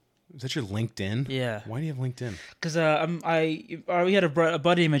Is that your LinkedIn? Yeah. Why do you have LinkedIn? Because we had a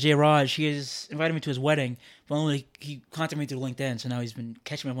buddy named Jay Raj. He has invited me to his wedding, but only he contacted me through LinkedIn. So now he's been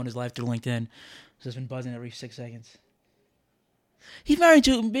catching me up on his life through LinkedIn. So it's been buzzing every 6 seconds. He's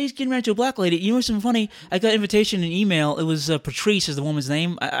getting married to a black lady. You know what's something funny? I got an invitation in email. It was Patrice is the woman's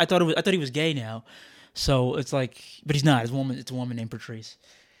name. I thought he was gay now. So it's like, but he's not. It's a woman named Patrice.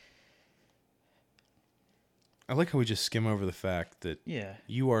 I like how we just skim over the fact that Yeah.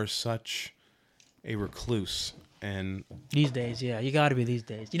 you are such a recluse, and These days, yeah, you got to be these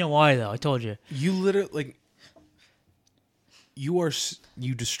days. You know why though? I told you. you literally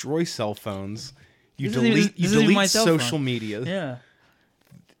you destroy cell phones. You This isn't even delete my cell phone. social media. Yeah.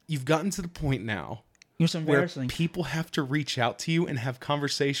 You've gotten to the point now It was where embarrassing. people have to reach out to you and have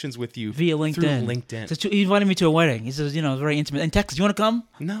conversations with you Via LinkedIn. through LinkedIn. So he invited me to a wedding. He says, very intimate. In Texas, you want to come?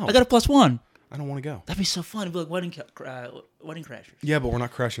 No. I got a +1. I don't want to go. That'd be so fun. It'd be like wedding crashers. Yeah, but we're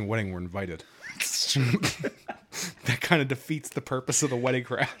not crashing a wedding. We're invited. That kind of defeats the purpose of the wedding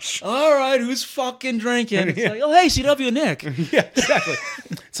crash. All right, who's fucking drinking? It's like, oh, hey, CW and Nick. Yeah, exactly.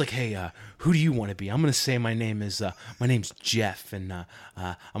 It's like, hey, who do you want to be? I'm gonna say my name's Jeff, and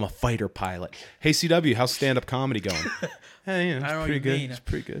I'm a fighter pilot. Hey, CW, how's stand-up comedy going? Hey, it's I don't know pretty what you good. mean. It's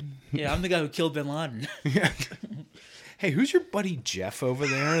pretty good. Yeah, I'm the guy who killed Bin Laden. Yeah. Hey, who's your buddy Jeff over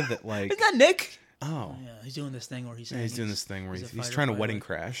there? That like, Isn't that Nick? oh, Yeah, he's doing this thing where he's saying he's doing this thing where he's a he's fighter trying to pilot. wedding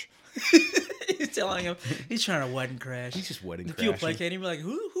crash. He's telling him he's trying to wedding crash. He's just wedding The people crashing. placating him like,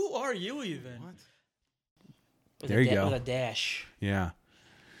 who are you even? What? With There a you go. With a dash. Yeah.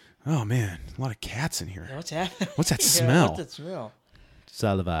 Oh man, a lot of cats in here. Yeah, what's happening? What's that Yeah, smell? what's that smell? It's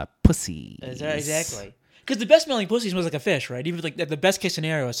all of pussy. Exactly. Because the best smelling pussy smells like a fish, right? Even like the best case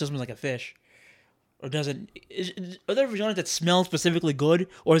scenario, it still smells like a fish. Or doesn't? Are there vaginas that smell specifically good,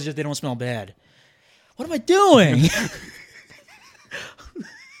 or is it just they don't smell bad? What am I doing?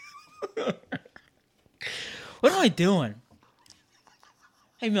 What am I doing?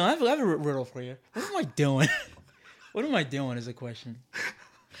 Hey, Mel, I have a riddle for you. What am I doing? What am I doing is a question.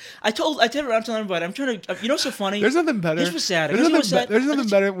 I'm telling everybody, I'm trying to, what's so funny? There's nothing better. Here's what's sad. There's nothing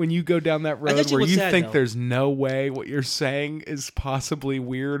better when you go down that road got you where what's you sad, think though. there's no way what you're saying is possibly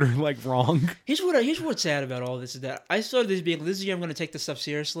weird or like wrong. Here's what's sad about all this is that I started this being, this is the year I'm going to take this stuff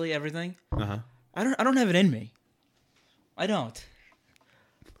seriously, everything. Uh-huh. I don't have it in me. I don't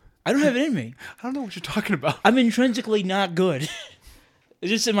have it in me. I don't know what you're talking about. I'm intrinsically not good. It's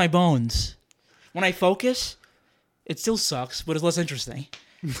just in my bones. When I focus, it still sucks, but it's less interesting.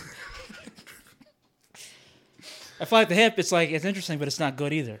 I fly at the hip, it's interesting, but it's not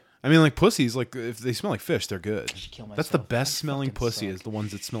good either. I mean, like pussies, like if they smell like fish, they're good. Kill That's the myself. best I smelling fucking pussy suck. is the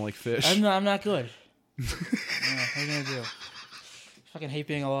ones that smell like fish. I'm not good. Yeah, what are you gonna do? I fucking hate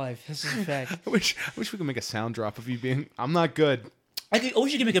being alive. This is a fact. I wish we could make a sound drop of you being. I'm not good. I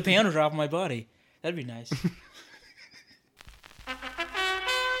wish you could make a piano drop on my body. That'd be nice.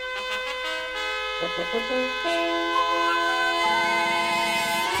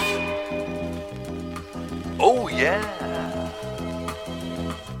 Oh, yeah.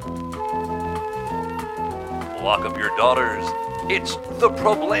 Lock up your daughters. It's the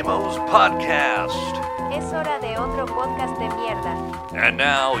Problemos Podcast. Es hora de otro podcast de mierda. And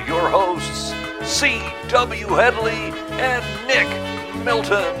now, your hosts, C.W. Headley and Nick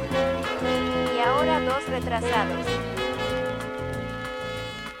Milton. Y ahora dos retrasados.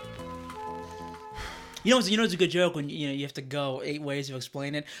 You know, it's a good joke when you have to go 8 ways to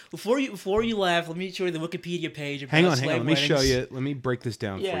explain it. Before you laugh, let me show you the Wikipedia page. Hang about on. slave Let me show weddings. you. Let me break this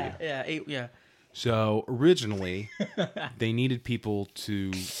down Yeah, for you. yeah. So originally, they needed people to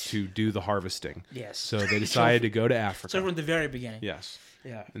do the harvesting. Yes. So they decided to go to Africa. So from the very beginning. Yes.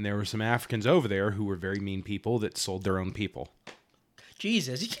 Yeah. And there were some Africans over there who were very mean people that sold their own people.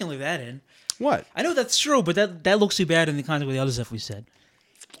 Jesus, you can't leave that in. What? I know that's true, but that looks too bad in the context of the other stuff we said.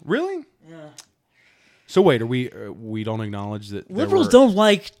 Really? Yeah. So wait, are we don't acknowledge that there Liberals were- don't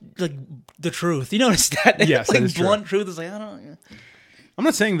like the truth. You notice that? They Yes, like that is true. blunt truth is like I don't. I'm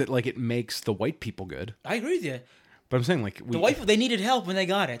not saying that like it makes the white people good, I agree with you. but I'm saying like The white they needed help when they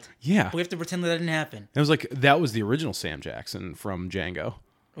got it. Yeah. We have to pretend that didn't happen. It was like that was the original Sam Jackson from Django.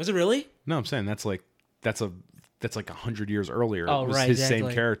 Was it really? No, I'm saying that's like 100 years earlier. Oh, It was right, his exactly.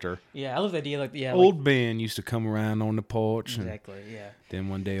 same character. Yeah, I love the idea. Like, yeah, Old Ben used to come around on the porch, and exactly. Yeah. then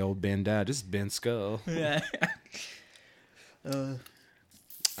one day old Ben died. This is Ben Skull. Yeah.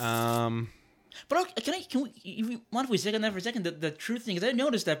 But okay, can we? You mind if we second that for a second? The truth thing is, I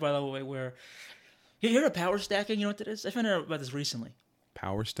noticed that by the way. Where you heard of power stacking? You know what that is? I found out about this recently.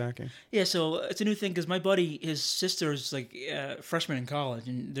 Power stacking. Yeah, so it's a new thing because my buddy, his sister's like freshman in college,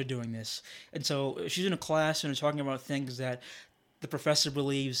 and they're doing this, and so she's in a class and they're talking about things that the professor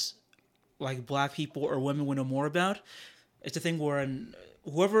believes like black people or women would know more about. It's a thing where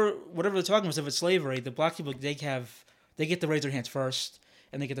whatever they're talking about, if it's slavery, the black people they get to raise their hands first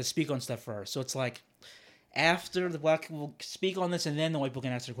and they get to speak on stuff first. So it's like after the black people speak on this, and then the white people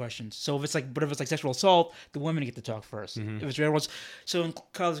can ask their questions. So if it's like sexual assault, the women get to talk first. If it's railroads, so in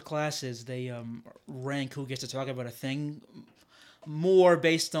college classes they rank who gets to talk about a thing more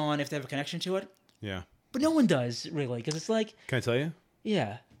based on if they have a connection to it. Yeah. But no one does really, because it's like, Can I tell you?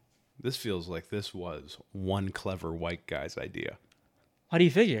 yeah. This feels like this was one clever white guy's idea. How do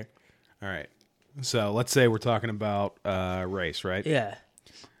you figure? All right. So let's say we're talking about race, right? Yeah.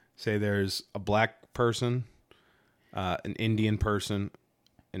 Say there's a black person, an Indian person,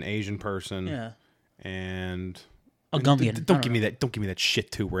 an Asian person, Yeah. and A Gumbian. Don't give me that. Don't give me that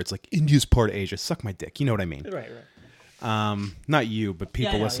shit too. Where it's like India's part of Asia. Suck my dick. You know what I mean? Right. Not you, but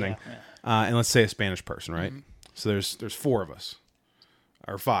people Yeah, listening. yeah. And let's say a Spanish person, right? So there's 4 of us,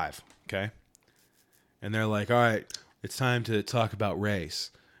 or 5, okay? And they're like, all right, it's time to talk about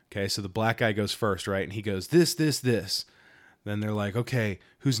race. Okay, so the black guy goes first, right? And he goes, this. Then they're like, okay,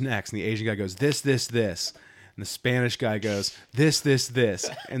 who's next? And the Asian guy goes, this. And the Spanish guy goes, this.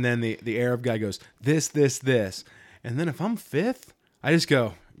 And then the Arab guy goes, this. And then if I'm 5th, I just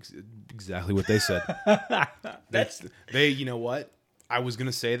go, exactly what they said. You know what? I was going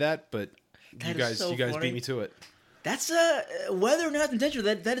to say that, but you guys funny. beat me to it. That's whether or not intentional.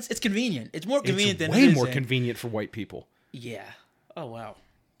 It's convenient. It's more convenient It's than way it more isn't. convenient for white people. Yeah. Oh wow.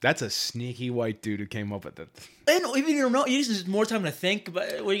 That's a sneaky white dude who came up with it. And even you know, you just more time to think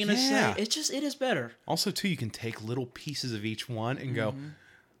about what you're gonna Yeah. say. It is better. Also, too, you can take little pieces of each one and go,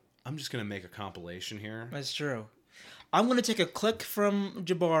 I'm just going to make a compilation here. That's true. I'm gonna take a click from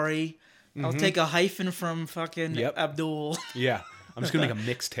Jabari. I'll take a hyphen from fucking Yep. Abdul. Yeah. I'm just going to make a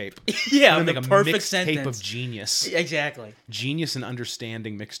mixtape. Yeah, I'm the going to make a perfect mixtape sentence. of genius. Exactly. Genius and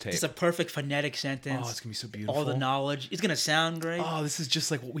understanding mixtape. It's a perfect phonetic sentence. Oh, it's going to be so beautiful. All the knowledge. It's gonna sound great. Oh, this is just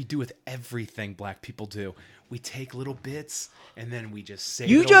like what we do with everything black people do. We take little bits and then we just say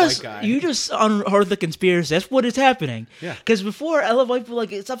You it to a just white guy. unheard the conspiracy. That's what is happening. Yeah. Because before, I love white people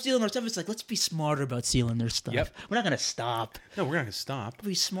like stop stealing our stuff. It's like let's be smarter about stealing their stuff. Yep. We're not gonna stop. No, we're not going to stop.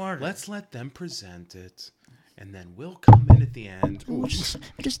 Be smarter. Let's let them present it, and then we'll come in at the end. Ooh,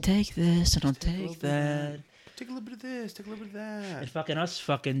 just take this and I'll take that. take a little bit of this, take a little bit of that. And fucking us,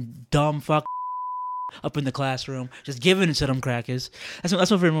 fucking dumb fuck up in the classroom, just giving it to them crackers. That's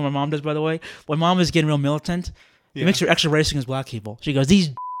what my mom does, by the way. When mom is getting real militant, it makes her extra racing as black people. She goes,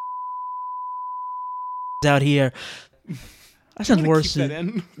 these out here. That sounds worse. Keep that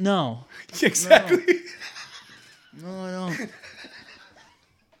in. No. Exactly. No, I don't.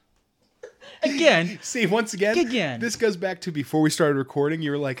 Again. See, once again, this goes back to before we started recording.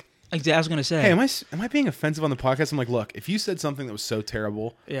 You were like, I was going to say. hey, am I being offensive on the podcast? I'm like, look, if you said something that was so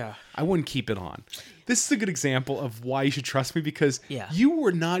terrible, Yeah. I wouldn't keep it on. This is a good example of why you should trust me, because Yeah. you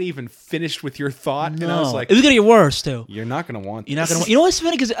were not even finished with your thought, and I was like, it was going to get worse, too. you're not going to want You're not this. gonna. You know what's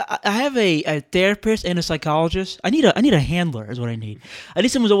funny? Because I have a therapist and a psychologist. I need a handler. Is what I need. I need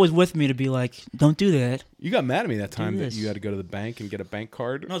someone who's always with me to be like, don't do that. You got mad at me that time that this. you had to go to the bank and get a bank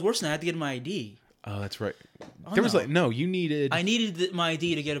card. No, it's worse than that. I had to get my ID. Oh, that's right. There was you needed. I needed my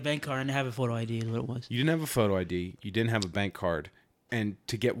ID to get a bank card and to have a photo ID. Is what it was. You didn't have a photo ID. You didn't have a bank card, and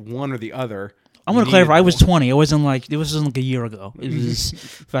to get one or the other. I'm gonna clarify. I was 20. It wasn't like a year ago. It was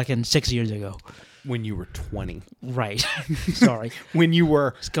fucking 6 years ago. When you were 20. Right. Sorry. When you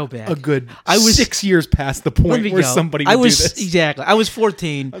were Let's go back. a good I was 6 years past the Let point me where go. somebody I would was do this. exactly. I was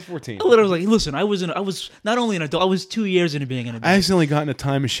 14. I was 14. I literally was like, listen. I was not only an adult. I was 2 years into being an adult. I accidentally got in a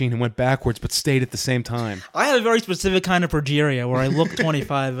time machine and went backwards, but stayed at the same time. I have a very specific kind of progeria where I look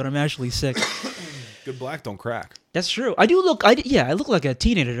 25 but I'm actually 6. Good black don't crack. That's true. I do look. I look like a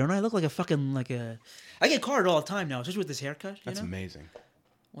teenager, don't I? I look like a fucking like a. I get carded all the time now, especially with this haircut. That's you know? amazing.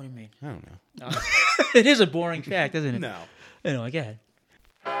 What do you mean? I don't know. It is a boring fact, isn't it? No. I know. Go ahead.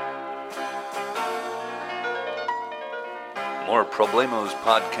 More Problemos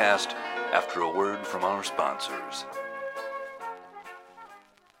podcast after a word from our sponsors.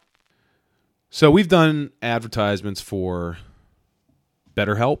 So we've done advertisements for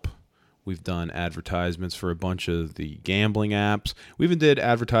BetterHelp. We've done advertisements for a bunch of the gambling apps. We even did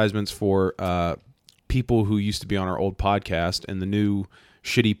advertisements for people who used to be on our old podcast and the new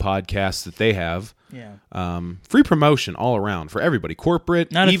shitty podcasts that they have. Yeah. Free promotion all around for everybody.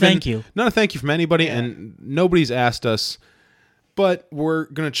 Corporate. Not a thank you. Not a thank you from anybody, Yeah. and nobody's asked us, but we're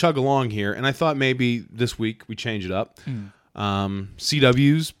going to chug along here, and I thought maybe this week we change it up.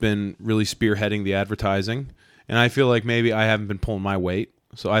 CW's been really spearheading the advertising, and I feel like maybe I haven't been pulling my weight,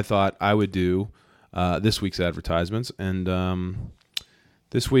 so I thought I would do this week's advertisements, and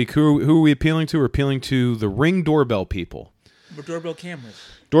This week, who are we appealing to? We're appealing to the Ring doorbell people. Or doorbell cameras.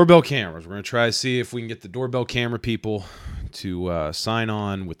 Doorbell cameras. We're going to try to see if we can get the doorbell camera people to sign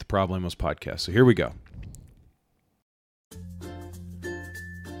on with the Problemos podcast. So here we go.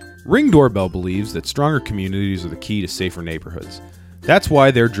 Ring Doorbell believes that stronger communities are the key to safer neighborhoods. That's why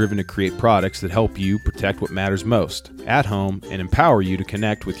they're driven to create products that help you protect what matters most at home and empower you to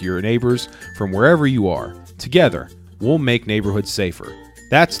connect with your neighbors from wherever you are. Together, we'll make neighborhoods safer.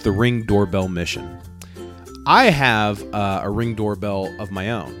 That's the Ring Doorbell mission. I have a Ring doorbell of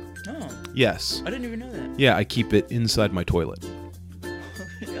my own. Oh, Yes. I didn't even know that. Yeah, I keep it inside my toilet.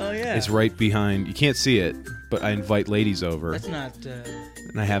 Oh, yeah. It's right behind. You can't see it, but I invite ladies over, That's not...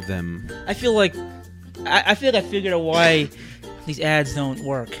 and I have them. I feel like I figured out why these ads don't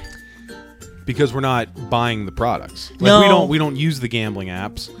work. Because we're not buying the products. Like No. we don't use the gambling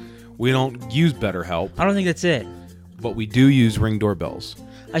apps. We don't use BetterHelp, I don't think that's it. but we do use Ring doorbells.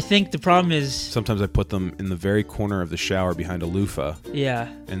 I think the problem is... Sometimes I put them in the very corner of the shower behind a loofah, Yeah.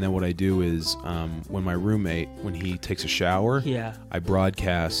 and then what I do is when my roommate, when he takes a shower, Yeah. I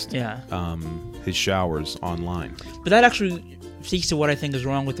broadcast Yeah. his showers online. But that actually speaks to what I think is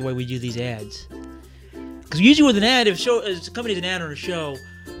wrong with the way we do these ads. Because usually with an ad, if a company's an ad on a show,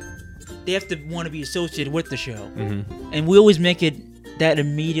 they have to want to be associated with the show. Mm-hmm. And we always make it that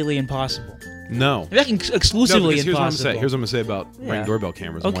immediately impossible. No. Making exclusively Here's what I'm impossible. Here's what I'm going to say about Yeah. Ring doorbell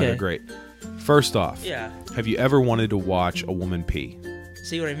cameras and why Okay. they're great. First off, Yeah. have you ever wanted to watch a woman pee?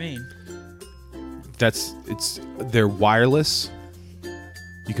 See what I mean? They're wireless.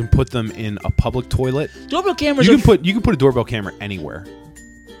 You can put them in a public toilet. Doorbell cameras You are... can put a doorbell camera anywhere.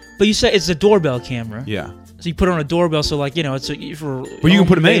 But you say it's a doorbell camera. Yeah. So you put it on a doorbell, so like, it's for... But you can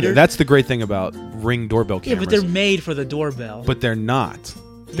put them anywhere. invaders. That's the great thing about Ring doorbell Yeah, cameras. but they're made for the doorbell. But they're not.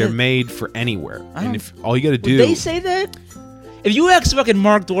 They're Yeah. made for anywhere. I And don't- if all you got to Would do they say that? If you ask fucking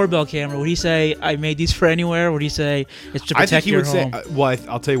Mark doorbell camera, would he say, I made these for anywhere? Or would he say, it's to I protect think he your would home? say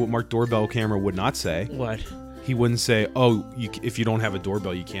I'll tell you what Mark doorbell camera would not say. What? He wouldn't say, "Oh, if you don't have a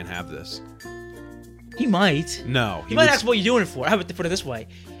doorbell, you can't have this." He might. No, He might ask what you're doing it for. How about to put it this way?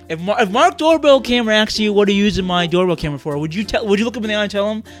 If Mark doorbell camera asks you, what are you using my doorbell camera for? Would you look him in the eye and tell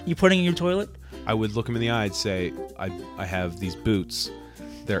him you're putting it in your toilet? I would look him in the eye and say, I have these boots.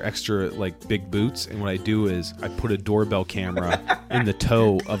 They're extra, like, big boots. And what I do is I put a doorbell camera in the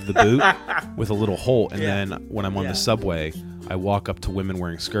toe of the boot with a little hole. And Yeah. then when I'm on Yeah. the subway, I walk up to women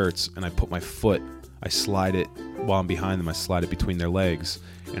wearing skirts and I put my foot, I slide it while I'm behind them. I slide it between their legs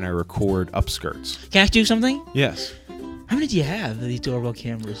and I record upskirts. Can I ask you something? Yes. How many do you have of these doorbell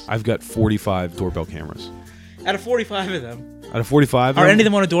cameras? I've got 45 doorbell cameras. Out of 45 of them. Out of 45 Are any of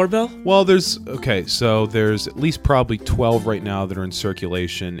them on a doorbell? Well, there's at least probably 12 right now that are in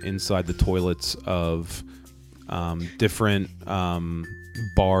circulation inside the toilets of different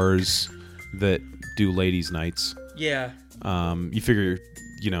bars that do ladies' nights. Yeah. You figure,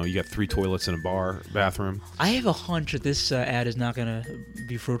 you got 3 toilets in a bathroom. I have a hunch that this ad is not going to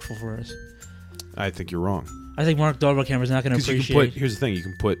be fruitful for us. I think you're wrong. I think Mark doorbell camera is not going to Because appreciate here's the thing, you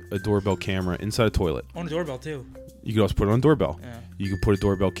can put a doorbell camera inside a toilet. on a doorbell too. You can also put it on a doorbell. Yeah. You can put a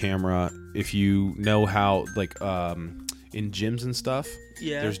doorbell camera if you know how, like, in gyms and stuff,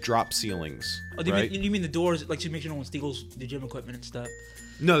 Yeah. there's drop ceilings, Oh, do you, right? mean, you mean the doors, like to make sure no one steals the gym equipment and stuff?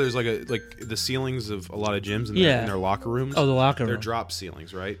 No, there's like the ceilings of a lot of gyms in Yeah. their locker rooms. Oh, the locker They're room. drop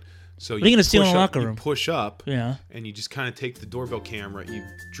ceilings, right? So What are you gonna steal in push a up- locker you room? push up, Yeah. and you just kind of take the doorbell camera, you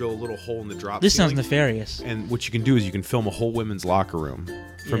drill a little hole in the drop This sounds ceiling, nefarious. and what you can do is you can film a whole women's locker room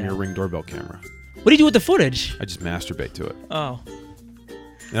from Yeah. your Ring doorbell camera. What do you do with the footage? I just masturbate to it, Oh.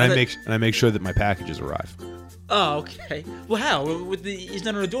 and I make sure that my packages arrive. Oh, okay. Well, how? It's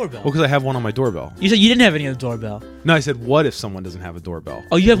not on a doorbell. Well, because I have one on my doorbell. You said you didn't have any on the doorbell. No, I said, what if someone doesn't have a doorbell?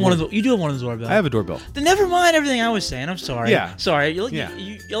 Oh, you have one of the. You do have one on the doorbell. I have a doorbell. Then never mind everything I was saying. I'm sorry. Yeah. Sorry. Yeah.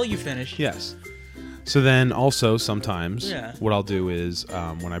 I'll let you finish. Yes. So then also sometimes Yeah. what I'll do is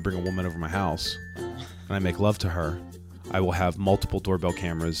when I bring a woman over my house and I make love to her, I will have multiple doorbell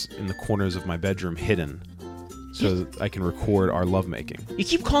cameras in the corners of my bedroom hidden so that I can record our lovemaking. You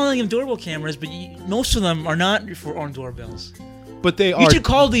keep calling them doorbell cameras, but most of them are not on doorbells. But they You are should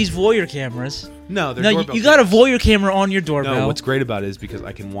call these voyeur cameras. no, they're No, doorbell you got a cameras. voyeur camera on your doorbell. No, what's great about it is because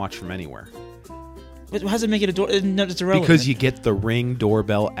I can watch from anywhere. But how does it make it a door? No, it's irrelevant. Because you get the Ring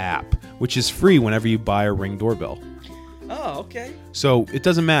doorbell app, which is free whenever you buy a Ring doorbell. Oh, okay. So it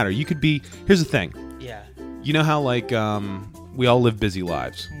doesn't matter. You could be. Here's the thing. Yeah. You know how we all live busy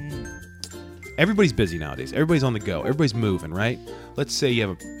lives. Everybody's busy nowadays. Everybody's on the go. Everybody's moving, right? Let's say you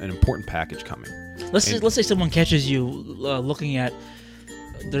have an important package coming. Let's say someone catches you looking at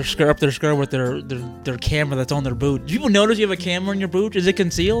their skirt with their camera that's on their boot. Do people notice you have a camera in your boot? Is it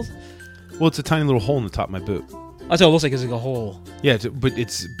concealed? Well, it's a tiny little hole in the top of my boot. That's what it looks like. It's like a hole. Yeah, but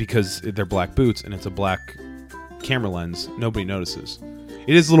it's because they're black boots and it's a black camera lens. Nobody notices.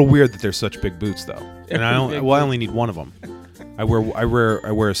 It is a little weird that they're such big boots, though. And I only need one of them. I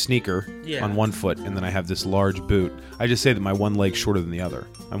wear a sneaker on one foot, and then I have this large boot. I just say that my one leg's shorter than the other.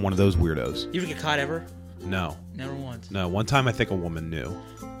 I'm one of those weirdos. You ever get caught ever? No. Never once. No. One time I think a woman knew.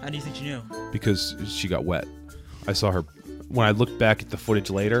 How do you think she knew? Because she got wet. I saw her. When I looked back at the footage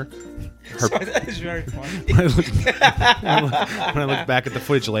later, That is very funny. when I looked back at the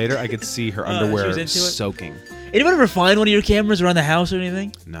footage later, I could see her she underwear was into it? soaking. Anyone ever find one of your cameras around the house or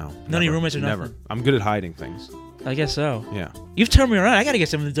anything? No. None of your roommates or Never. nothing? I'm good at hiding things. I guess so. Yeah. You've turned me around. I gotta get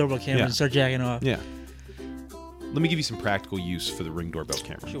some of the doorbell cameras Yeah. and start jacking off. Yeah. Let me give you some practical use for the Ring doorbell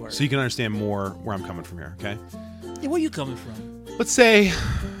camera. Sure. So you can understand more where I'm coming from here, okay? Yeah, where are you coming from? Let's say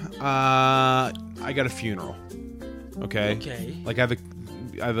I got a funeral. Okay? Okay. Like I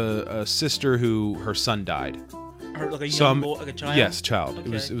have a sister who her son died. Or like a young So I'm- boy, like a child? Yes, child.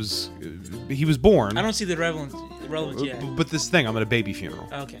 Okay. He was born. I don't see the relevance yet. But this thing, I'm at a baby funeral.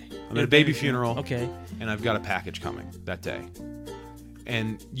 Okay. I'm at a baby funeral. Okay. And I've got a package coming that day.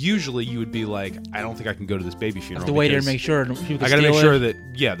 And usually you would be like, I don't think I can go to this baby I funeral. have to wait here and because make sure people can I got to make steal sure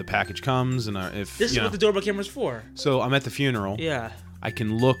it. that the package comes and if This is what the doorbell camera's for. So I'm at the funeral. Yeah. I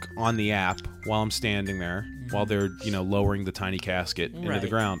can look on the app while I'm standing there, while they're lowering the tiny casket into the Right.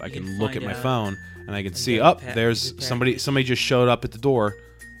 ground. I You can can look at find my out. phone and I can see, got oh, the there's package. somebody just showed up at the door,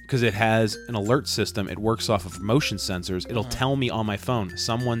 because it has an alert system. It works off of motion sensors. It'll tell me on my phone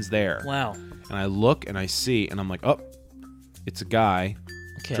someone's there. Wow. And I look and I see, and I'm like, oh, it's a guy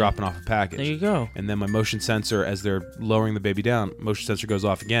Okay. dropping off a package. There you go. And then my motion sensor, as they're lowering the baby down, motion sensor goes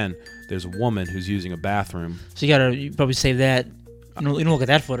off again. There's a woman who's using a bathroom. So you probably save that. You don't look at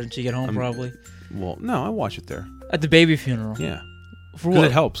that footage until you get home, probably. Well, no, I watch it there. At the baby funeral. Yeah. For 'Cause what?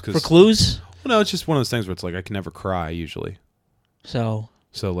 it helps. For clues? Well, no, it's just one of those things where it's like I can never cry usually. So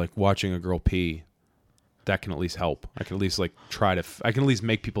Like watching a girl pee, that can at least help. I can at least I can at least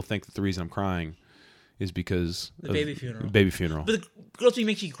make people think that the reason I'm crying is because The of baby funeral. the baby funeral. But the girls thing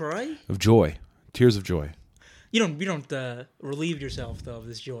makes you cry? Of joy. Tears of joy. You don't relieve yourself though of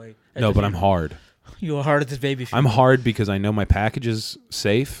this joy. at No, the but I'm funeral. hard. You are hard at this baby I'm funeral. hard because I know my package is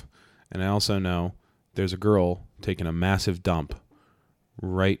safe, and I also know there's a girl taking a massive dump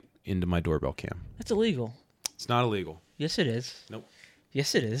right into my doorbell cam. That's illegal. It's not illegal. Yes, it is. Nope.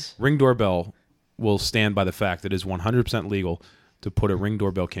 Yes, it is. Ring doorbell will stand by the fact that it is 100% legal to put a Ring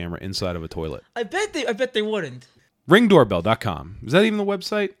doorbell camera inside of a toilet. I bet they wouldn't. Ringdoorbell.com. Is that even the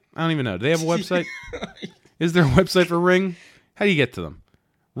website? I don't even know. Do they have a website? Is there a website for Ring? How do you get to them?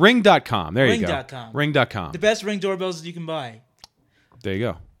 Ring.com. There you go. Ring.com. Ring.com. The best Ring doorbells you can buy, There you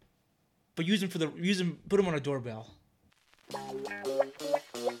go. but put them on a doorbell.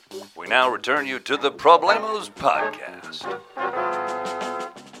 We now return you to the Problemos podcast.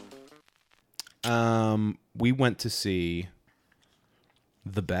 We went to see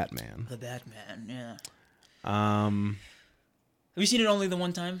The Batman. The Batman, yeah. Have you seen it only the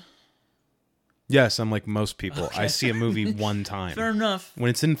one time? Yes, I'm like most people. Okay. I see a movie one time. Fair enough. When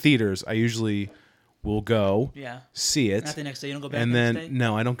it's in theaters, I usually will go Yeah. see it. Not the next day. You don't go back And the then, next day?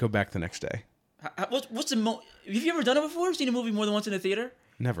 no, I don't go back the next day. What's the have you ever done it before? Seen a movie more than once in a theater?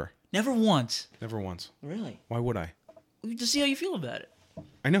 Never. Never once. Never once. Really? Why would I? To see how you feel about it.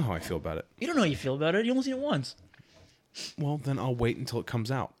 I know how I feel about it. You don't know how you feel about it. You only seen it once. Well, then I'll wait until it comes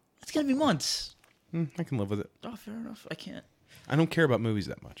out. It's gonna be months. I can live with it. Oh, fair enough. I can't. I don't care about movies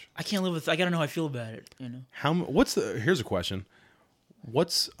that much. I can't live with. I gotta know how I feel about it. You know. Here's a question.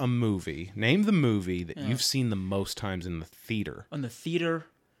 What's a movie? Name the movie that you've seen the most times in the theater. On the theater.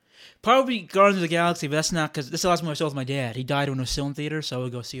 Probably Guardians of the Galaxy, but that's not because this is the last movie I saw with my dad. He died when it was still in theater, so I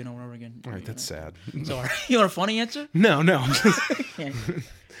would go see it over and over again. All right, that's sad. Sorry. You want a funny answer? No. Yeah.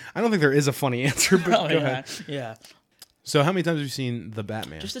 I don't think there is a funny answer, but Oh, go yeah. ahead. Yeah. So how many times have you seen The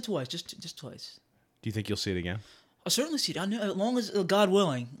Batman? Just twice. Just twice. Do you think you'll see it again? I'll certainly see it. I know, as long as God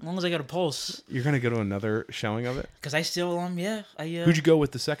willing, as long as I got a pulse, You're going to go to another showing of it? because I still Who'd you go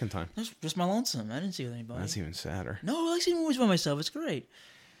with the second time? just my lonesome. I didn't see it with anybody. That's even sadder. No, I like seeing movies by myself. It's great.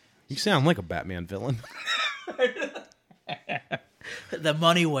 You sound like a Batman villain. The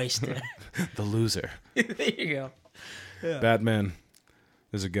money waster. The loser. There you go. Batman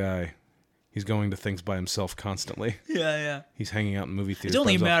is a guy. He's going to things by himself constantly. Yeah. He's hanging out in movie theaters. It's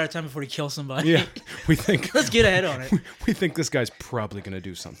only a by himself. matter of time before he kills somebody. Yeah, we think Let's get ahead on it. we think this guy's probably going to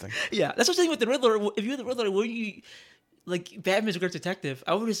do something. Yeah, that's what I'm saying with the Riddler. If you're the Riddler, wouldn't you, like, Batman's a great detective?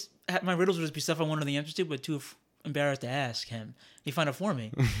 I would just, my riddles would just be stuff I wanted the answers to, but too embarrassed to ask him. He found it for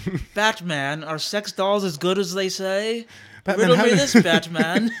me. Batman, are sex dolls as good as they say? Batman, Riddle how me do- this,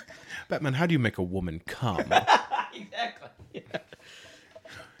 Batman. Batman, how do you make a woman come? Exactly. Yeah.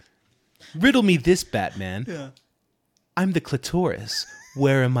 Riddle me this, Batman. Yeah. I'm the clitoris.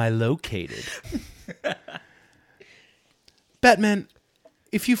 Where am I located? Batman,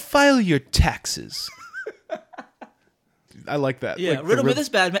 if you file your taxes. I like that. Yeah, Like the riddle me rid- this,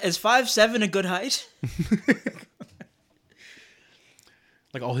 Batman. Is 5'7" a good height?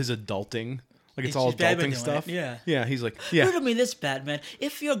 Like all his adulting. Like it's It's all just Batman adulting doing stuff. it, yeah. Yeah, he's like, yeah. Riddle me this, Batman.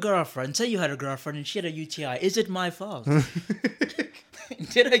 If your girlfriend, say you had a girlfriend and she had a UTI, is it my fault?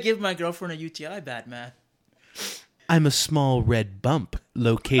 Did I give my girlfriend a UTI, Batman? I'm a small red bump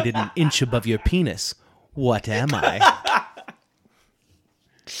located an inch above your penis. What am I?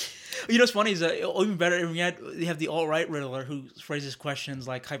 You know what's funny is even better. You have the alt-right Riddler who phrases questions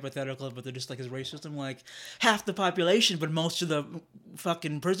like hypothetical, but they're just like his race system, like half the population, but most of the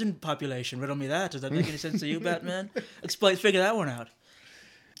fucking prison population. Riddle me that. Does that make any sense to you, Batman? Figure that one out.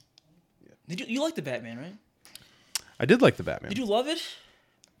 Did you like the Batman, right? I did like the Batman. Did you love it?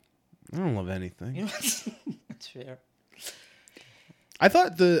 I don't love anything. You know, that's fair. I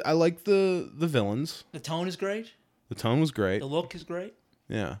thought I liked the villains. The tone is great. The tone was great. The look is great.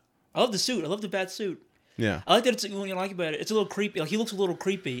 Yeah. I love the suit. I love the bat suit. Yeah. I like that. When you like about it, it's a little creepy. Like he looks a little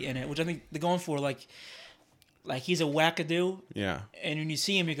creepy in it, which I think they're going for. Like he's a wackadoo. Yeah. And when you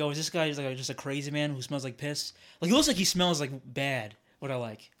see him, you go, "Is this guy just a crazy man who smells like piss?" Like he looks like he smells like bad. What I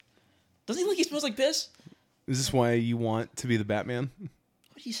like. Doesn't he look like he smells like piss? Is this why you want to be the Batman?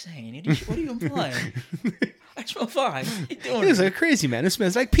 What are you saying? What are you implying? I smell fine. What are you doing? He's like a crazy man who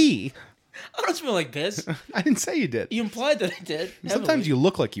smells like pee. I don't smell like piss. I didn't say you did. You implied that I did. Sometimes heavily. you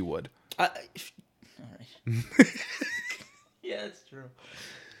look like you would. All right. Yeah, that's true.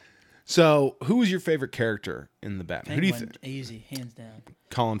 So, who was your favorite character in the Batman? Who do you Penguin, think? easy, hands down.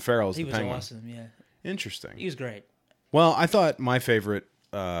 Colin Farrell's He the was Penguin. awesome. Yeah, Interesting. he was great. Well, I thought my favorite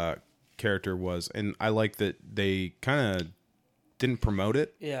character was, and I like that they kind of didn't promote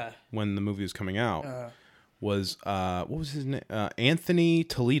it Yeah. when the movie was coming out. Was what was his name? Anthony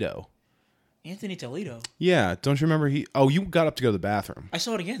Toledo. Anthony Toledo. Yeah, don't you remember you got up to go to the bathroom. I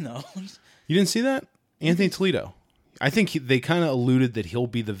saw it again though. You didn't see that? Anthony Toledo. I think they kind of alluded that he'll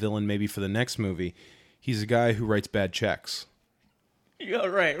be the villain maybe for the next movie. He's a guy who writes bad checks. Yeah,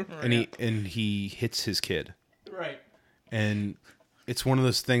 right. And he hits his kid. Right. And it's one of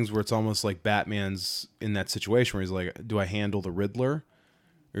those things where it's almost like Batman's in that situation where he's like, do I handle the Riddler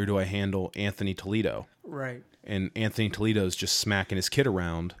or do I handle Anthony Toledo? Right. And Anthony Toledo's just smacking his kid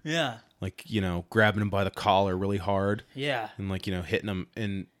around, Yeah. like, grabbing him by the collar really hard Yeah. and like, hitting him,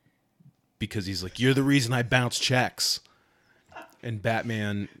 and because he's like, you're the reason I bounce checks. And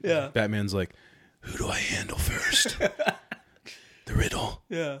Batman's like, who do I handle first? The Riddle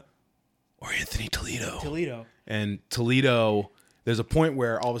Yeah. or Anthony Toledo? Toledo. And Toledo, there's a point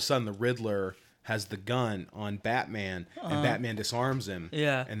where all of a sudden the Riddler has the gun on Batman, and Batman disarms him.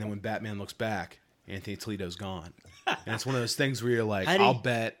 Yeah. And then when Batman looks back, Anthony Toledo's gone. And it's one of those things where you're like, How do you-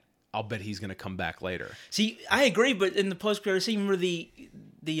 I'll bet he's gonna come back later. See, I agree, but in the post-credit scene, remember the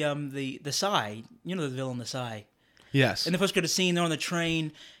Psy? You know the villain, the Psy. Yes. In the post-credit scene, they're on the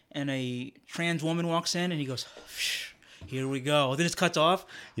train, and a trans woman walks in, and he goes, "Psh, here we go." Then it cuts off.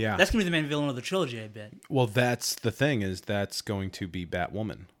 Yeah. That's gonna be the main villain of the trilogy, I bet. Well, that's the thing, is that's going to be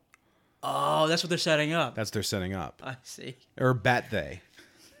Batwoman. Oh, that's what they're setting up. That's they're setting up. I see. Or Bat Day.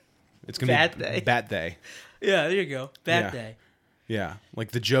 It's gonna Bat be Day. Bat Day. Yeah, there you go. Bat Yeah. Day. Yeah,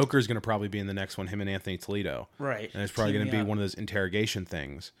 like the Joker's going to probably be in the next one, him and Anthony Toledo. Right. And it's probably going to Teaming be up. one of those interrogation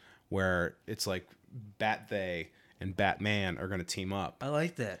things where it's like Bat They and Batman are going to team up. I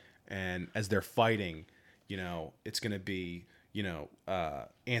like that. And as they're fighting, it's going to be,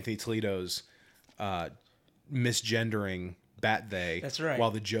 Anthony Toledo's misgendering Bat They. That's right.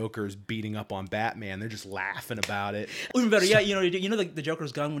 While the Joker's beating up on Batman. They're just laughing about it. Even better, yeah. You know the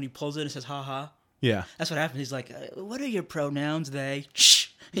Joker's gun when he pulls it and says "ha ha." Yeah. That's what happens. He's like, "What are your pronouns?" They. Shh.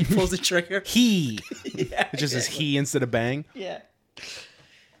 He pulls the trigger. He. Yeah, It just says he instead of bang. Yeah.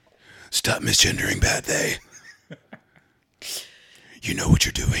 Stop misgendering Bat They. You know what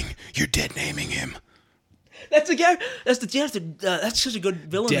you're doing. You're dead naming him. That's the guy. That's such a good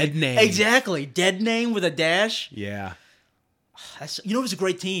villain. Dead name. Exactly. Dead name with a dash. Yeah. It's a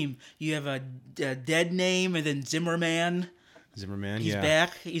great team. You have a Dead Name and then Zimmerman. Zimmerman, He's yeah.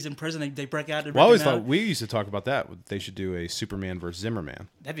 back. He's in prison. They break out. Well, I always thought we used to talk about that. They should do a Superman versus Zimmerman.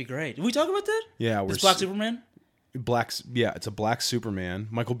 That'd be great. Did we talk about that? Yeah, where This Black Superman. it's a black Superman.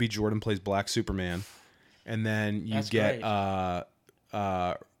 Michael B. Jordan plays Black Superman, and then you That's get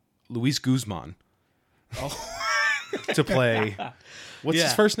great. Luis Guzman. Oh, to play. What's his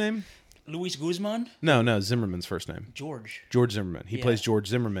Yeah. first name? Luis Guzman? No, Zimmerman's first name. George. George Zimmerman. He Yeah. plays George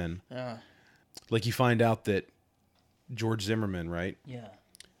Zimmerman. Yeah. Like you find out that George Zimmerman, right? Yeah.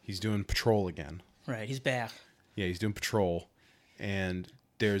 He's doing patrol again. Right. He's back. Yeah, he's doing patrol, and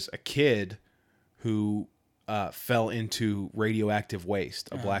there's a kid who fell into radioactive waste,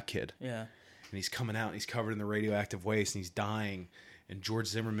 a black kid. Yeah. And he's coming out and he's covered in the radioactive waste and he's dying. And George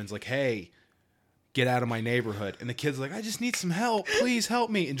Zimmerman's like, hey, get out of my neighborhood. And the kid's like, I just need some help. Please help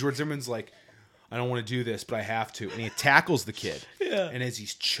me. And George Zimmerman's like, I don't want to do this, but I have to. And he tackles the kid. Yeah. And as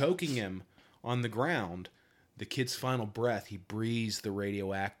he's choking him on the ground, the kid's final breath, he breathes the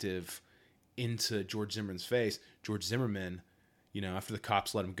radioactive into George Zimmerman's face. George Zimmerman, after the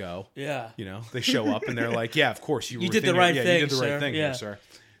cops let him go, Yeah. they show up and they're like, yeah, of course. You did the right thing, you did the right sir. thing Yeah. here, sir.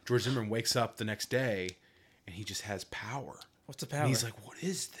 George Zimmerman wakes up the next day and he just has power. What's the power? And he's like, what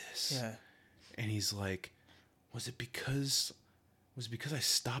is this? Yeah. And he's like, was it because I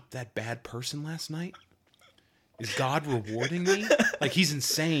stopped that bad person last night? Is God rewarding me? Like he's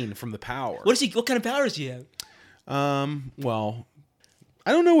insane from the power. What kind of powers do you have? Well,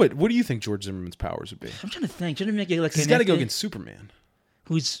 I don't know what do you think George Zimmerman's powers would be? I'm trying to think. Shouldn't it make it like He's got to go against Superman.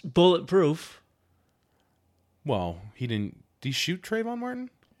 who's bulletproof? Well, did he shoot Trayvon Martin?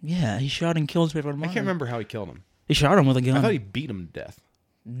 Yeah, he shot and killed Trayvon Martin. I can't remember how he killed him. He shot him with a gun. I thought he beat him to death.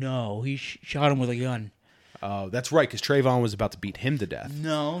 No, he shot him with a gun. Oh, that's right, because Trayvon was about to beat him to death.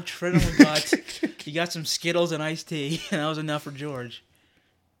 No, Trayvon he got some Skittles and iced tea, and that was enough for George.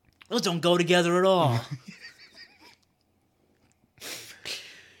 Those don't go together at all.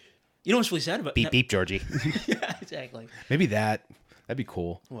 You know what's really sad about Beep, Georgie. Yeah, exactly. Maybe that'd be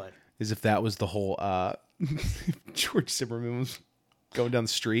cool. What? Is if that was the whole George Zimmerman was going down the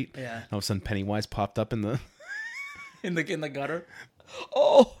street. Yeah. And all of a sudden Pennywise popped up in the In the gutter.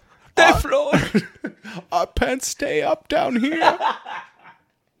 Oh, they float. our pants stay up down here.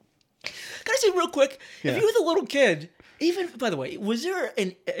 Can I say real quick? Yeah. If you were a little kid, even by the way, was there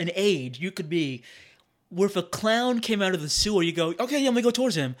an age you could be where if a clown came out of the sewer, you go, okay, yeah, I'm gonna go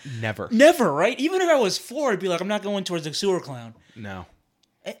towards him? Never. Never, right? Even if I was 4, I'd be like, I'm not going towards the sewer clown. No.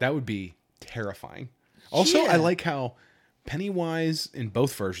 That would be terrifying. Also, Yeah. I like how Pennywise in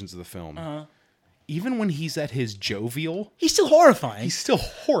both versions of the film, even when he's at his jovial, He's still horrifying. he's still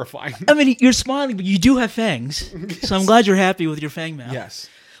horrifying. I mean, you're smiling, but you do have fangs. So I'm glad you're happy with your fang mouth. Yes.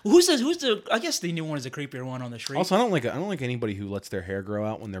 Who's the? I guess the new one is the creepier one on the street. Also, I don't like anybody who lets their hair grow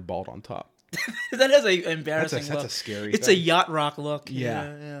out when they're bald on top. That is a embarrassing That's look. a scary It's thing. a yacht rock look.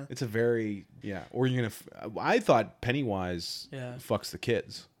 Yeah. Yeah. It's a very Or you're gonna. I thought Pennywise Yeah. fucks the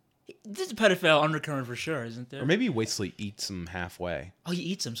kids, There's a pedophile undercurrent for sure, isn't there? or maybe he waits till he eats them halfway. Oh, he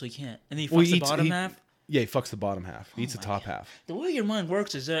eats them, so he can't, and then he fucks Well, the bottom half. Yeah, he fucks the bottom half. He eats the top half. The way your mind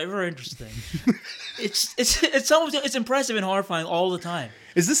works is very interesting. it's impressive and horrifying all the time.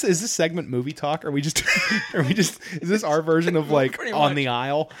 Is this segment movie talk? Is this our version of like Pretty on much. the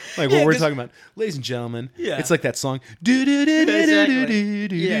aisle? Like Yeah, what we're 'cause- talking about, ladies and gentlemen. Yeah. It's like that song.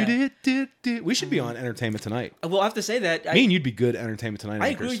 We should be on Entertainment Tonight. Well, I have to say that Me and you'd be good Entertainment Tonight. I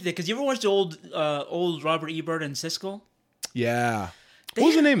anchors. agree with you because you ever watched the old Robert Ebert and Siskel? Yeah. What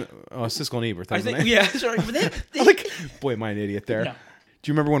was the name? Oh, Siskel and Ebert. That I was the think name. yeah, sorry, but they Boy, am I an idiot there. No. Do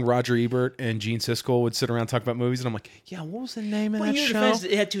you remember when Roger Ebert and Gene Siskel would sit around and talk about movies? And I'm like, yeah, what was the name of Well, that in your show? defense,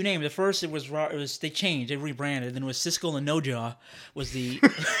 it had two names. The first it was they changed, they rebranded. Then it was Siskel and No Jaw was the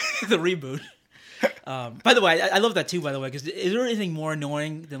the reboot. By the way, I love that too. By the way, because is there anything more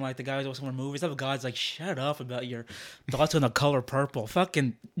annoying than like the guys watching more movies? Have God's like, shut up about your thoughts on the color purple.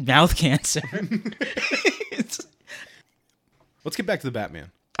 Fucking mouth cancer. Let's get back to the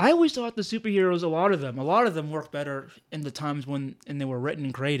Batman. I always thought the superheroes, a lot of them work better in the times when they were written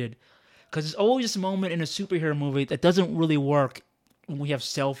and created. Because there's always this moment in a superhero movie that doesn't really work when we have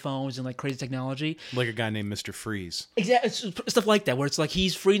cell phones and like crazy technology. Like a guy named Mr. Freeze. Exactly, it's stuff like that where it's like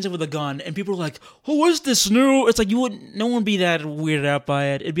he's freezing him with a gun, and people are like, "Who is this new?" It's like no one would be that weirded out by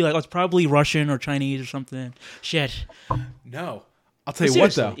it. It'd be like, "Oh, it's probably Russian or Chinese or something." Shit. No. I'll tell you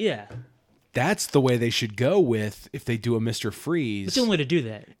what, though. Yeah, That's the way they should go with if they do a Mr. Freeze. it's the only way to do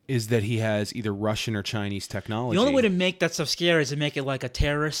that. Is that he has either Russian or Chinese technology. The only way to make that stuff scary is to make it like a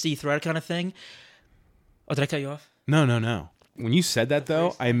terrorist-y threat kind of thing. Oh, did I cut you off? No. When you said that,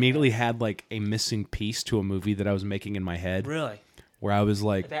 though, I immediately had like a missing piece to a movie that I was making in my head. Really? Where I was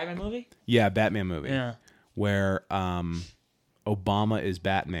like, Batman movie? yeah, Batman movie. Yeah. Where Obama is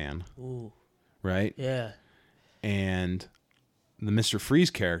Batman. Ooh. Right? Yeah. And the Mr.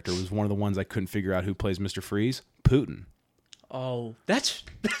 Freeze character was one of the ones I couldn't figure out who plays Mr. Freeze. Putin. Oh, that's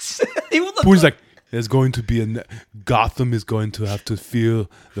he would look Putin's like, there's going to be Gotham is going to have to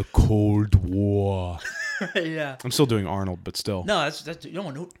feel the Cold War. Yeah. I'm still doing Arnold, but still. No, that's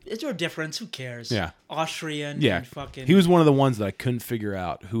no. Is there a difference? Who cares? Yeah. Austrian. Yeah. And fucking. He was one of the ones that I couldn't figure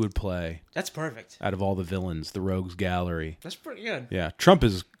out who would play That's perfect. out of all the villains, the Rogues Gallery. That's pretty good. Yeah, Trump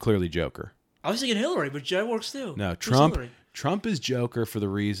is clearly Joker. I was thinking Hillary, but Joe works too. No, Who's Trump. Hillary? Trump is Joker for the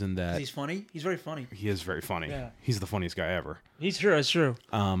reason that He's funny. He's very funny. he is very funny. Yeah. He's the funniest guy ever. He's true. It's true.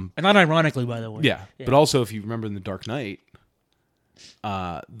 And not ironically, by the way. Yeah, but also if you remember in The Dark Knight,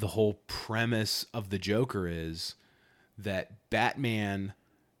 the whole premise of the Joker is that Batman,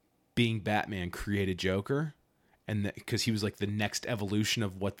 being Batman, created Joker, and because he was like the next evolution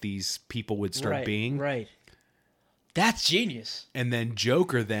of what these people would start being. Right. That's genius. And then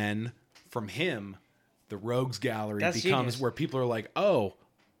Joker, then from him, the Rogues Gallery That's becomes genius. where people are like, "Oh,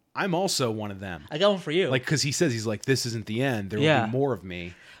 I'm also one of them." I got one for you. Like, because he says he's like, "This isn't the end. There will be more of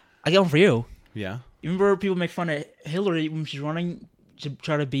me." I got one for you. Yeah. You remember people make fun of Hillary when she's running to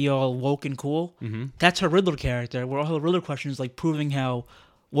try to be all woke and cool? Mm-hmm. That's her Riddler character, where all her Riddler questions like proving how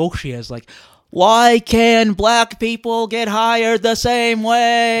woke she is. Like, why can black people get hired the same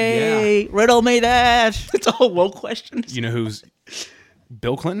way? Yeah. Riddle me that. It's all woke questions. You know who's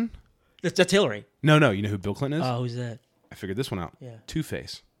Bill Clinton? That's Hillary. No. You know who Bill Clinton is? Oh, who's that? I figured this one out. Yeah.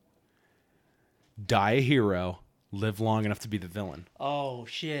 Two-Face. Die a hero, live long enough to be the villain. Oh,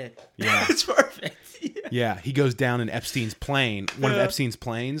 shit. Yeah. It's perfect. Yeah, he goes down in Epstein's plane. One of Epstein's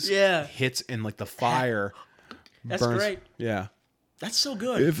planes hits and like the fire That's burns. great. Yeah. That's so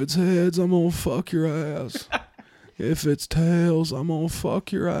good. If it's heads, I'm gonna fuck your ass. If it's tails, I'm gonna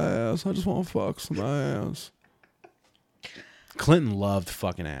fuck your ass. I just want to fuck some ass. Clinton loved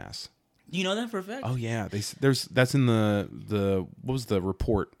fucking ass. You know that for a fact? Oh yeah, that's in the what was the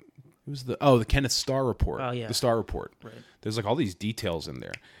report? It was the Kenneth Starr report. Oh, yeah. The Starr report. Right. There's like all these details in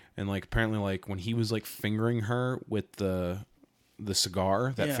there, and like apparently like when he was like fingering her with the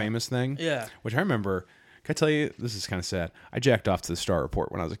cigar, that Yeah. famous thing. Yeah. Which I remember. Can I tell you? This is kind of sad. I jacked off to the Starr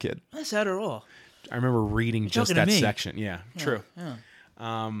report when I was a kid. Not sad at all. I remember reading just talking to that me. section. Yeah, true.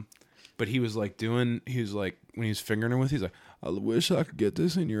 Yeah. But he was like when he was fingering her with, he's like, I wish I could get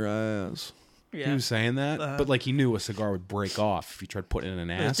this in your ass. Yeah. He was saying that, but like he knew a cigar would break off if he tried putting it in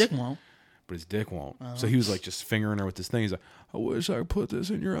an But ass. his dick won't. But his dick won't. So he was like just fingering her with this thing. He's like, I wish I could put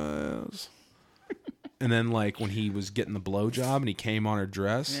this in your ass. And then like when he was getting the blowjob and he came on her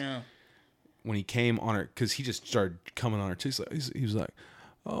dress, Yeah. when he came on her, because he just started coming on her too. So he was like,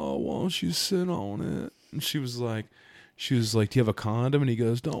 oh, why don't you sit on it? And she was like, do you have a condom? And he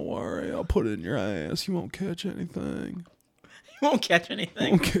goes, don't worry, I'll put it in your ass. You won't catch anything. You won't catch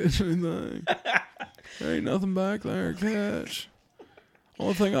anything. Won't catch anything. There ain't nothing back there to catch.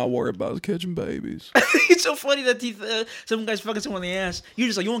 Only thing I worry about is catching babies. It's so funny that some guy's fucking someone in the ass. You're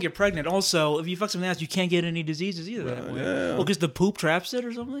just like, you won't get pregnant. Also, if you fuck someone in the ass, you can't get any diseases either that way. yeah. Well, because the poop traps it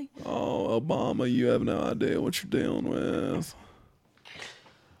or something? Oh, Obama, you have no idea what you're dealing with.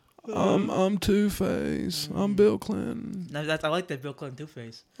 I'm Two-Face. I'm Bill Clinton. No, I like that Bill Clinton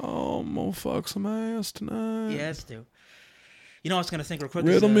Two-Face. Oh, I'm gonna fuck some ass tonight. Yeah, that's too. You know, I was going to think real quick.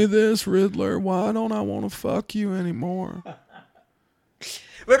 Riddle me this, Riddler. Why don't I want to fuck you anymore?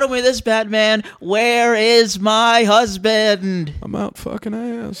 Riddle me this, Batman. Where is my husband? I'm out fucking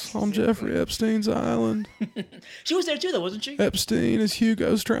ass on Jeffrey Epstein's island. She was there too, though, wasn't she? Epstein is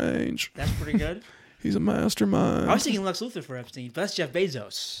Hugo Strange. That's pretty good. He's a mastermind. I was thinking Lex Luthor for Epstein, but that's Jeff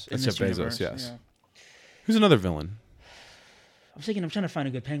Bezos. in That's this Jeff Bezos, universe. yes. Yeah. Who's another villain? I'm trying to find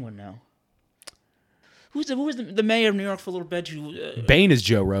a good penguin now. Who was the mayor of New York for a little bit? Bane is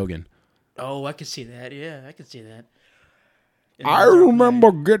Joe Rogan. Oh, I could see that. Yeah, I could see that. I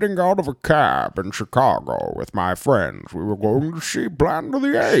remember getting out of a cab in Chicago with my friends. We were going to see Planet of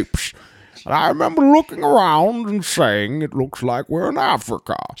the Apes. And I remember looking around and saying, it looks like we're in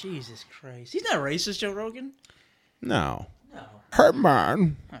Africa. Jesus Christ. He's not racist, Joe Rogan. No. No. Hey,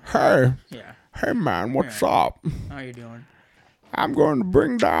 man. Hey. Yeah. Hey, man, what's up? How you doing? I'm going to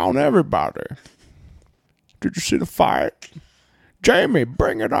bring down everybody. Did you see the fight? Jamie,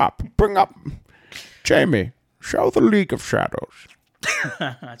 bring it up. Bring up. Jamie, show the League of Shadows.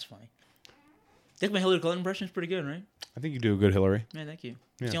 That's funny. I think my Hillary Clinton impression is pretty good, right? I think you do a good Hillary. Yeah, thank you.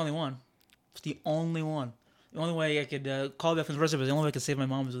 It's the only one. It's the only one. The only way I could call back from the rest of it, the only way I could save my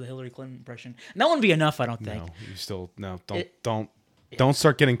mom was with a Hillary Clinton impression. And that wouldn't be enough, I don't think. No, you still don't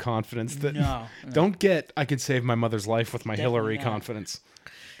start getting confidence that No. don't get I can save my mother's life with my Definitely Hillary not. confidence.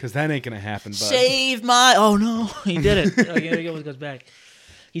 Because that ain't gonna happen, bud. Save my... Oh, no. He did it. Okay, here he goes back.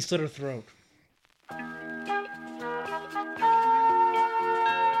 He slit her throat.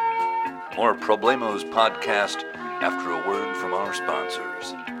 More Problemos podcast after a word from our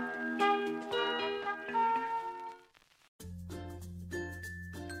sponsors.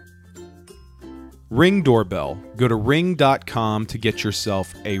 Ring doorbell. Go to ring.com to get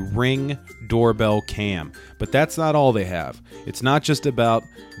yourself a Ring doorbell cam. But that's not all they have. It's not just about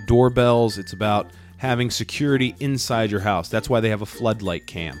doorbells, it's about having security inside your house. That's why they have a floodlight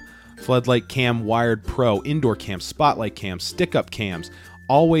cam. Floodlight cam, wired pro, indoor cam, spotlight cam, stick-up cams,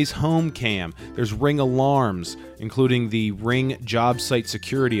 always home cam. There's Ring alarms, including the Ring job site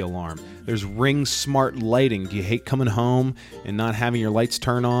security alarm. There's Ring smart lighting. Do you hate coming home and not having your lights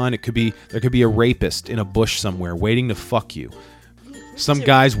turn on? There could be a rapist in a bush somewhere waiting to fuck you. Some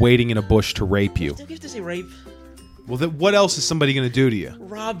guy's waiting in a bush to rape you. Don't you have to say rape? Well, what else is somebody going to do to you?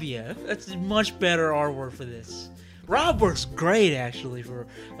 Rob you. That's a much better R word for this. Rob works great, actually, for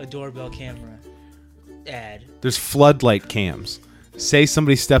a doorbell camera ad. There's floodlight cams. Say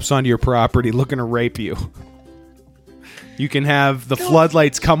somebody steps onto your property looking to rape you. You can have the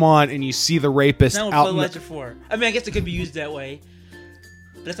floodlights come on and you see the rapist That's not out what in floodlights the... are for. I mean, I guess it could be used that way.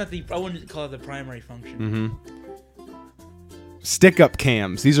 But that's not I wouldn't call it the primary function. Stick-up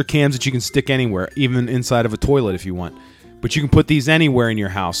cams. These are cams that you can stick anywhere, even inside of a toilet if you want. But you can put these anywhere in your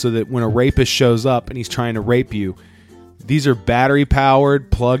house so that when a rapist shows up and he's trying to rape you, these are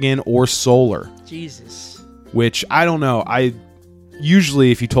battery-powered, plug-in, or solar. Jesus. Which, I don't know.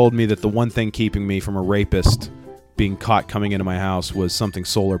 Usually, if you told me that the one thing keeping me from a rapist being caught coming into my house was something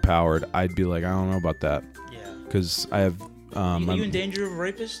solar-powered, I'd be like, I don't know about that. Yeah. Because I have... Are you in danger of a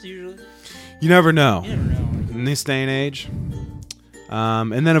rapist, usually? You never know. You never know. In this day and age.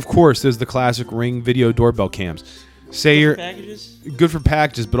 And then, of course, there's the classic Ring video doorbell cams. Say you're packages? good for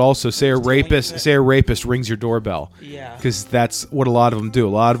packages, but also say a rapist rings your doorbell. Yeah. Because that's what a lot of them do. A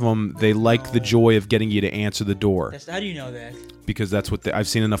lot of them, they like the joy of getting you to answer the door. How do you know that? Because that's what I've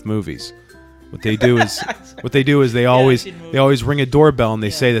seen enough movies. What they do is they always ring a doorbell and they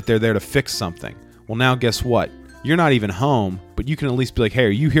say that they're there to fix something. Well, now guess what? You're not even home, but you can at least be like, hey, are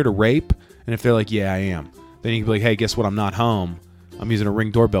you here to rape? And if they're like, yeah, I am, then you can be like, hey, guess what? I'm not home. I'm using a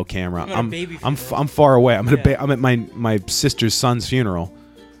Ring doorbell camera. I'm far away. I'm at my sister's son's funeral.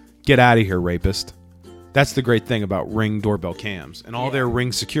 Get out of here, rapist. That's the great thing about Ring doorbell cams and all their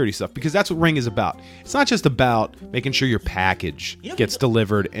Ring security stuff, because that's what Ring is about. It's not just about making sure your package gets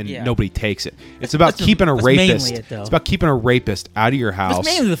delivered and nobody takes it. It's about keeping a rapist. It's about keeping a rapist out of your house. That's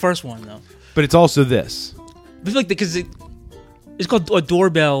mainly the first one, though. But it's also this. I feel like because it's called a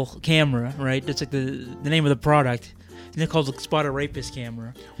doorbell camera, right? That's like the name of the product. And they're called the Spot a Rapist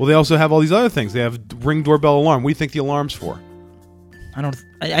camera. Well, they also have all these other things. They have Ring doorbell alarm. What do you think the alarm's for? I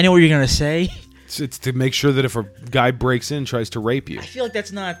know what you're gonna say. It's to make sure that if a guy breaks in and tries to rape you. I feel like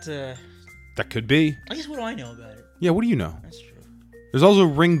that's not. That could be. I guess what do I know about it? Yeah, what do you know? That's true. There's also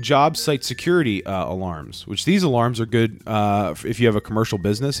Ring job site security alarms, which these alarms are good if you have a commercial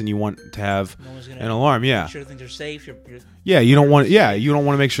business and you want to have an alarm. Yeah. Make sure things are safe. You don't want. Yeah, you don't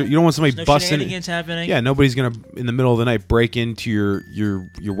want to make sure you don't want somebody no busting. Shenanigans happening. Yeah, nobody's gonna in the middle of the night break into your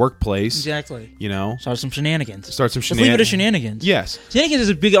workplace. Exactly. You know, start some shenanigans. Let's leave it as shenanigans. Yes. Shenanigans is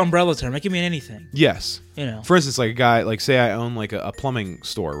a big umbrella term. It can mean anything. Yes. You know. For instance, like a guy, like say I own like a plumbing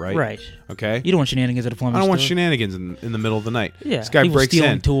store, right? Right. Okay. You don't want shenanigans at a plumbing store. I don't want shenanigans in the middle of the night. Yeah. This guy breaks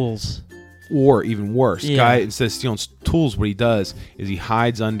in. Tools. Or even worse, guy instead of stealing tools, what he does is he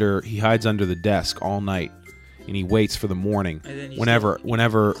hides under the desk all night, and he waits for the morning. Whenever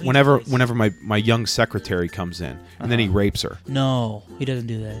my young secretary comes in, and then he rapes her. No, he doesn't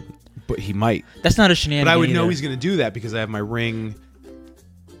do that. But he might. That's not a shenanigan. But I would know he's going to do that because I have my Ring.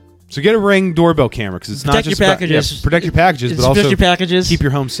 So get a Ring doorbell camera because it's not just protect your packages, but also your packages. Keep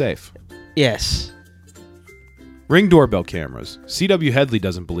your home safe. Yes. Ring doorbell cameras. CW Headley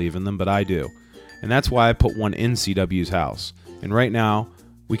doesn't believe in them, but I do. And that's why I put one in CW's house. And right now,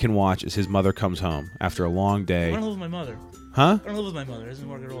 we can watch as his mother comes home after a long day. I don't live with my mother. Huh? I don't live with my mother. It doesn't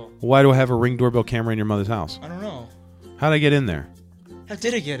work at all. Why do I have a Ring doorbell camera in your mother's house? I don't know. How'd I get in there? How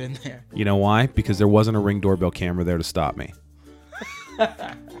did I get in there? You know why? Because there wasn't a Ring doorbell camera there to stop me.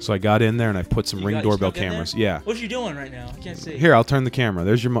 So I got in there and I put some Ring doorbell cameras. Yeah. What are you doing right now? I can't see. Here, I'll turn the camera.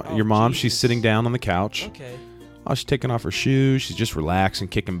 There's your mom. Jesus. She's sitting down on the couch. Okay. Oh, she's taking off her shoes. She's just relaxing,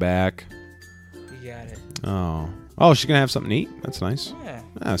 kicking back. You got it. Oh, she's gonna have something to eat. That's nice. Yeah.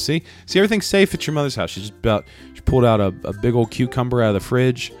 Ah, see, everything's safe at your mother's house. She pulled out a big old cucumber out of the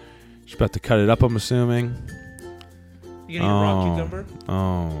fridge. She's about to cut it up, I'm assuming. You gonna eat a raw cucumber?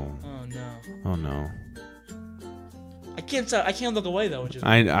 Oh. Oh no. Oh no. I can't look away though. Which is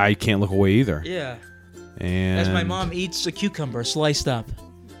I can't look away either. Yeah. And as my mom eats a cucumber sliced up.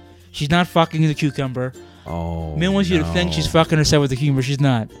 She's not fucking the cucumber. Oh. Min wants you to think she's fucking herself with the cucumber. She's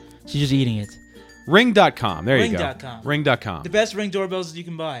not. She's just eating it. Ring.com. There you go. Ring.com. Ring.com. The best Ring doorbells that you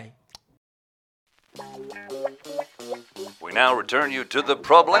can buy. We now return you to the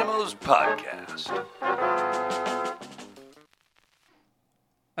Problemos podcast. I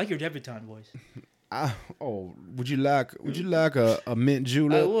like your debutante voice. Would you like a mint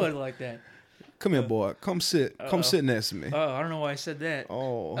julep? I would like that. Come here, boy. Come sit next to me. Oh, I don't know why I said that.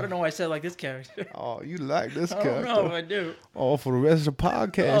 Oh. I don't know why I said like this character. Oh, you like this I character? don't know if I do. Oh, for the rest of the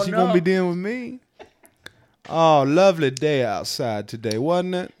podcast, Oh, you gonna no. be dealing with me? Oh, lovely day outside today,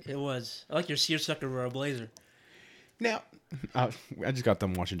 wasn't it? It was. I like your seersucker blazer. Now, I just got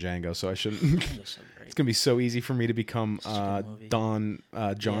done watching Django, so I shouldn't. It was so great. It's gonna be so easy for me to become a good movie. Don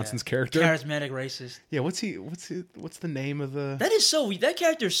Johnson's Yeah. character. Charismatic racist. Yeah, what's the name of the That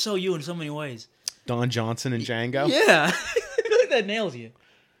character is so you in so many ways. Don Johnson in Django? Yeah. I feel like that nails you.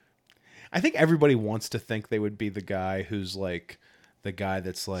 I think everybody wants to think they would be the guy who's like the guy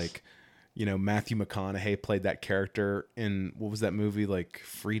that's like, you know, Matthew McConaughey played that character in what was that movie, like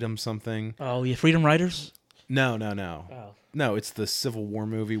Freedom something? Oh, yeah, Freedom Riders? No. Oh. No, it's the Civil War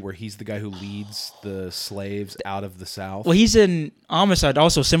movie where he's the guy who leads the slaves out of the South. Well, he's in Homicide,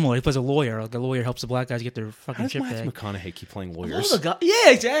 also similar. He plays a lawyer. Like a lawyer helps the black guys get their How fucking does chip Matthew bag. McConaughey keep playing Oh, lawyers? yeah,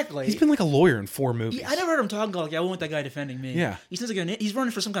 exactly. He's been like a lawyer in 4 movies. Yeah, I never heard him talking like, I want that guy defending me. Yeah. He sounds like he's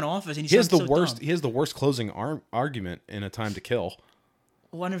running for some kind of office, and He has the so worst. Dumb. He has the worst closing argument in A Time to Kill.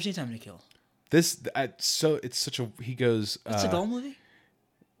 Well, I've never seen Time to Kill. It's such a. He goes. It's a Seagal movie?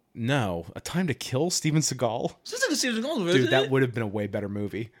 No, A Time to Kill. Steven Seagal. Sounds like a Steven Seagal movie. Dude, isn't that it? would have been a way better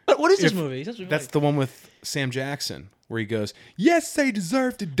movie. What is this if- movie? That's the one with Sam Jackson, where he goes, "Yes, they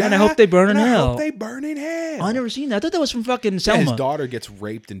deserve to die, And I hope they burn in and I hell." hope they burn in hell." I never seen that. I thought that was from fucking Yeah, Selma. his daughter gets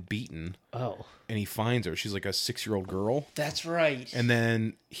raped and beaten, Oh, and he finds her. She's like a 6-year-old girl, that's right. and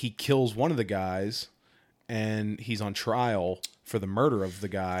then he kills one of the guys, and he's on trial for the murder of the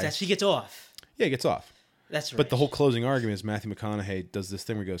guy. She gets off. Yeah, he gets off. That's right. But the whole closing argument is Matthew McConaughey does this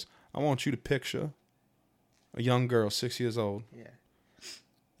thing where he goes, "I want you to picture a young girl, 6 years old. Yeah.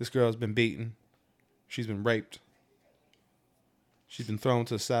 This girl's been beaten. She's been raped. She's been thrown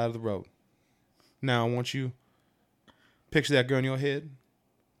to the side of the road. Now I want you picture that girl in your head.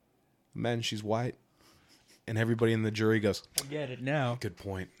 Imagine she's white." And everybody in the jury goes, I get it now. "Good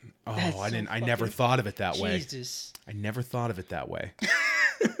point. Oh, That's I so didn't. I never fucking- thought of it that way. Jesus. I never thought of it that way."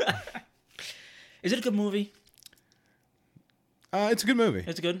 Is it a good movie? It's a good movie.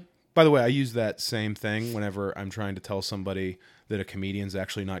 It's good. By the way, I use that same thing whenever I'm trying to tell somebody that a comedian's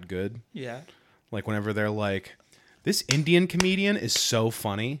actually not good. Yeah. Like whenever they're like, "This Indian comedian is so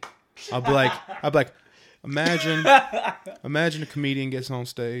funny," I'll be like, imagine a comedian gets on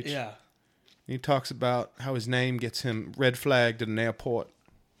stage. Yeah. And he talks about how his name gets him red flagged at an airport.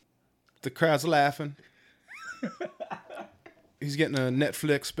 The crowd's laughing. He's getting a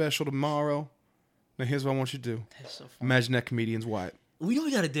Netflix special tomorrow. Now here's what I want you to do. That's so funny. Imagine that comedian's white. We know what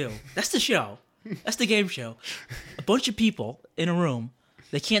we got to do. That's the show. That's the game show. A bunch of people in a room.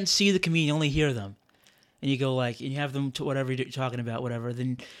 They can't see the comedian, only hear them. And you go like, and you have them to whatever you're talking about, whatever.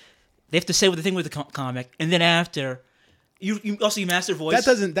 Then they have to say what the thing with the comic, and then after, you master voice.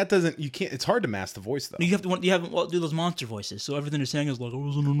 That doesn't. You can't. It's hard to mask the voice though. You have to do those monster voices. So everything they're saying is like,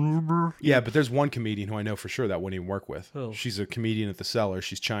 Yeah, but there's one comedian who I know for sure that wouldn't even work with. Who? She's a comedian at the Cellar.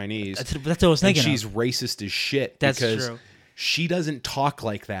 She's Chinese. That's what I was and thinking. she's racist as shit That's because true. she doesn't talk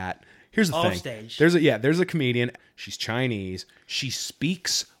like that. Here's the Off thing. stage. There's a comedian. She's Chinese. She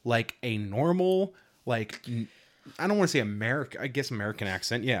speaks like a normal, like I don't want to say American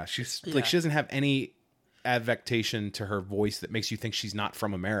accent. Yeah, she's like she doesn't have any affectation to her voice that makes you think she's not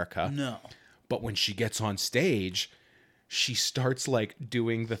from America. No. But when she gets on stage, she starts like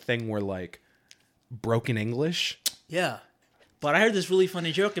doing the thing where like broken English. Yeah. But I heard this really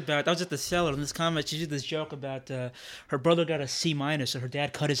funny joke about, I was at the Cellar in this comment, she did this joke about her brother got a C- and her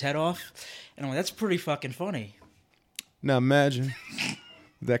dad cut his head off. And I'm like, that's pretty fucking funny. Now imagine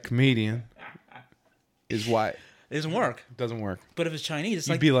that comedian is white. It doesn't work. It doesn't work. But if it's Chinese, it's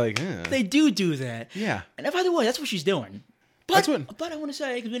You'd like, be like, eh. they do that. Yeah. And by the way, that's what she's doing. But, That's what- But I want to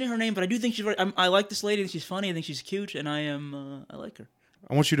say, because we didn't know her name, but I do think she's very, I like this lady, I think she's funny, I think she's cute, and I like her.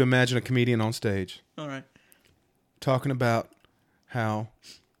 I want you to imagine a comedian on stage All right. talking about how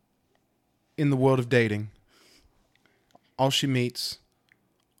in the world of dating, all she meets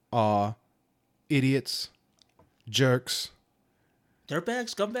are idiots, jerks,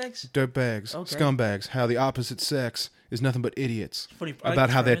 Dirtbags? Scumbags? dirtbags, Okay. scumbags, how the opposite sex is nothing but idiots. Funny. I like About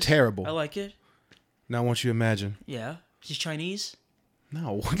the how they're premise. terrible. I like it. Now I want you to imagine. Yeah. She's Chinese?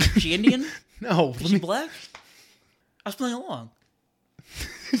 No. Is she Indian? No. Is she black? I was playing along.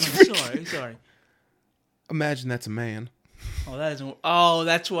 Oh, sorry. Imagine that's a man. Oh, that isn't. Oh,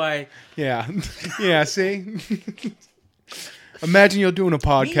 that's why. Yeah. Yeah, see? Imagine you're doing a Me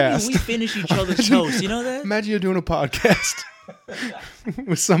and you, podcast. we finish each other's toast. You know that? Imagine you're doing a podcast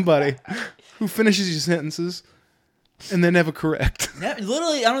with somebody who finishes your sentences and they're never correct.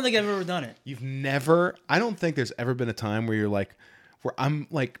 Literally, I don't think I've ever done it. You've never, I don't think there's ever been a time where you're like, where I'm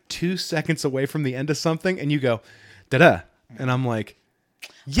like 2 seconds away from the end of something and you go, da-da. And I'm like,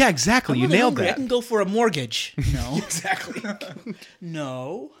 yeah, exactly. You I'm really nailed hungry. that. I can go for a mortgage. No. Exactly.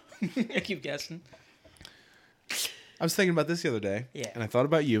 No. I keep guessing. I was thinking about this the other day. Yeah. And I thought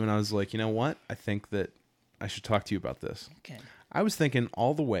about you and I was like, you know what? I think that I should talk to you about this. Okay. I was thinking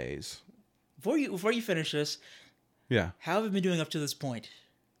all the ways. Before you finish this, Yeah. how have you been doing up to this point?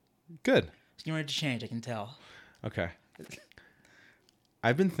 Good. It's getting ready to change, I can tell. Okay.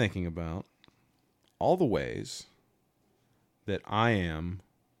 I've been thinking about all the ways that I am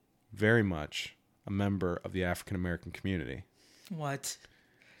very much a member of the African American community. What?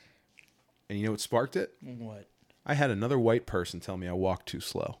 And you know what sparked it? What? I had another white person tell me I walk too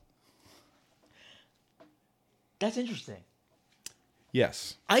slow. That's interesting.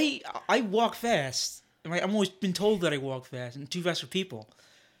 Yes. I walk fast. Right? I've always been told that I walk fast and too fast for people.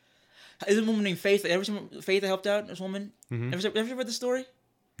 There's a woman named Faith. Faith that helped out. This woman. Mm-hmm. Have you read the story?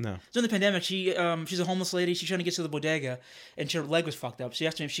 No. During the pandemic, she's a homeless lady. She's trying to get to the bodega, and her leg was fucked up. She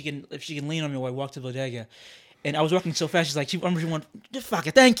asked me if she can lean on me while I walk to the bodega. And I was walking so fast, she's like, she went, fuck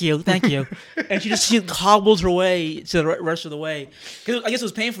it, thank you. And she hobbled her way to the rest of the way. Cause I guess it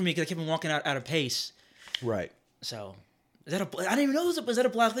was pain for me because I kept on walking out of pace. Right. So, I didn't even know, was that a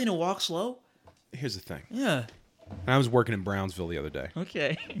black lady to walk slow? Here's the thing. Yeah. I was working in Brownsville the other day,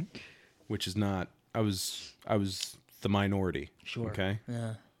 Okay. which is not, I was the minority. Sure. Okay.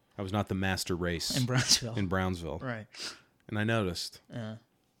 Yeah. I was not the master race In Brownsville. in Brownsville. Right. And I noticed Yeah.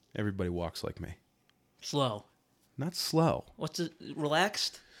 everybody walks like me. Slow. Not slow. What's it?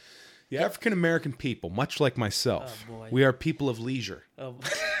 Relaxed? The African American people, much like myself, Oh, boy. we are people of leisure. Oh.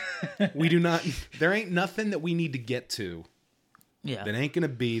 We do not, there ain't nothing that we need to get to Yeah. that ain't going to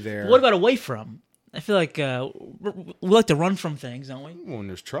be there. What about away from? I feel like we like to run from things, don't we? When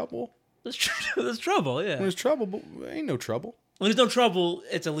there's trouble. There's trouble, yeah. When there's trouble, but ain't no trouble. When there's no trouble,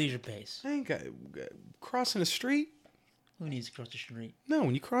 it's a leisure pace. I ain't got, crossing a street. Who needs to cross the street? No,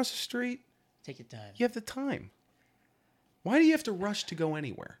 when you cross a street, Take your time. you have the time. Why do you have to rush to go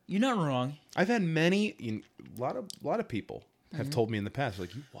anywhere? You're not wrong. I've had a lot of people have told me in the past,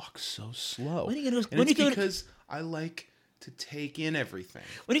 like, you walk so slow. When are you gonna- and when it's are you gonna- because I like to take in everything.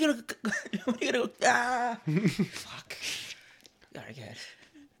 When are you gonna? When are you gonna? Fuck. All right, good.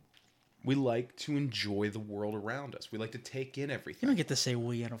 We like to enjoy the world around us. We like to take in You everything. don't get to say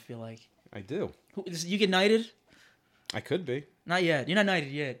we. I don't feel like. I do. You get knighted? I could be. Not yet. You're not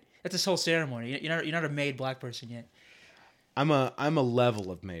knighted yet. That's this whole ceremony. You're not a made black person yet. I'm a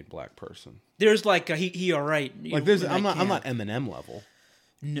level of made black person. There's like he all right. Like there's I'm not Eminem level.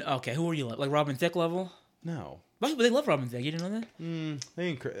 No, okay, who are you like Robin Thicke level? No. But they love Robin Thicke. You didn't know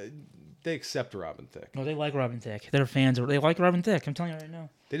that? They accept Robin Thicke. No, they like Robin Thicke. They're fans. They like Robin Thicke. I'm telling you right now.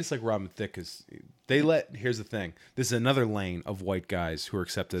 They just like Robin Thicke because here's the thing. This is another lane of white guys who are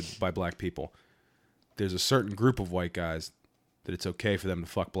accepted by black people. There's a certain group of white guys that it's okay for them to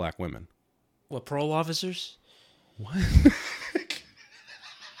fuck black women. What, parole officers? What?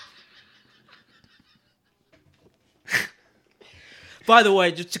 By the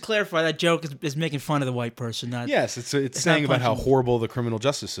way, just to clarify, that joke is making fun of the white person, not Yes, it's saying not about how punching. horrible the criminal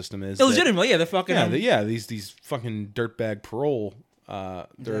justice system is. No, that- legitimately, yeah, they're fucking. Yeah, these fucking dirtbag parole.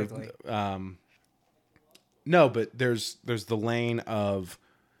 They're, Exactly. no, but there's the lane of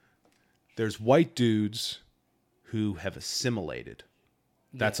there's white dudes who have assimilated.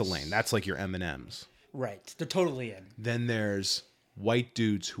 That's a Yes. lane. That's like your M&Ms. Right, they're totally in, Then there's white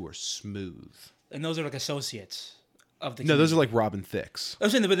dudes who are smooth. and those are like associates of the. No, those are like Robin Thicke's. I'm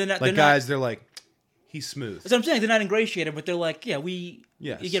saying, but they're not. Like they're guys, they're like, he's smooth. Not, that's what I'm saying. They're not ingratiated, but they're like, yeah,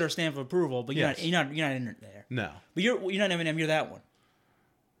 Yes. you get our stamp of approval, but you're Yes. not in there. No, But you're not Eminem. You're that one.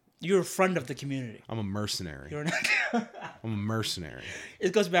 You're a friend of the community. I'm a mercenary. You're not. I'm a mercenary.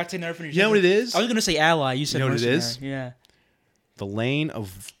 It goes back to never finish. You know what it is? I was gonna say ally. You said You know what it mercenary. is? Yeah. The lane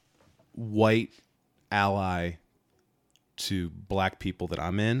of white ally to black people that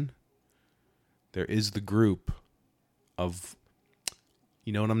I'm in, there is the group of,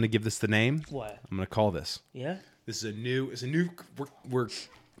 you know what I'm going to give this the name? What? I'm going to call this. Yeah. This is a new,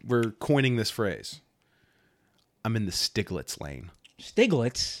 we're coining this phrase. I'm in the Stiglitz lane.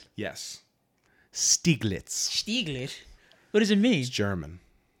 Stiglitz. Yes. Stieglitz. Stieglitz. What does it mean? It's German.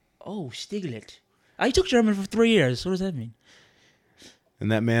 Oh, Stieglitz. I took German for 3 years. What does that mean?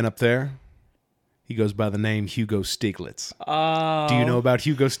 And that man up there, he goes by the name Hugo Stieglitz. Oh. Do you know about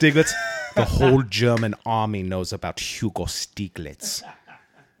Hugo Stieglitz? The whole German army knows about Hugo Stieglitz.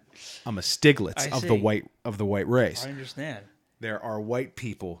 I'm a Stiglitz I of see. the white race. I understand. There are white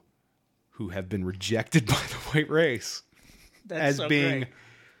people who have been rejected by the white race That's as so being, great.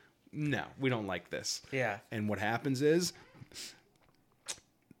 no, we don't like this. Yeah. And what happens is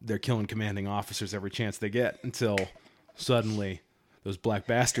they're killing commanding officers every chance they get until suddenly those black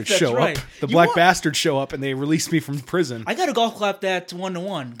bastards That's show right. up. The You black want- bastards show up and they release me from prison. I got to golf clap that to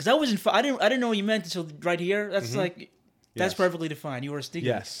 1-1 because I wasn't. I didn't know what you meant until right here. That's like that's Yes. perfectly defined. You were a Stiglitz.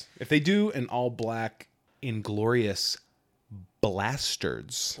 Yes. If they do an all black Inglorious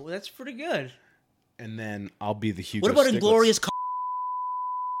Blastards, Well, that's pretty good. and then I'll be the Hugo What about Stiglitz. Inglorious?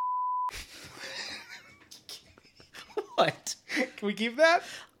 What? Can we keep that?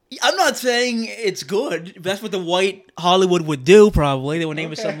 I'm not saying it's good. That's what the white Hollywood would do. Probably they would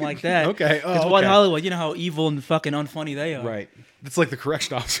name it something like that. Okay. It's Oh, white okay. Hollywood. You know how evil and fucking unfunny they are. Right. It's like the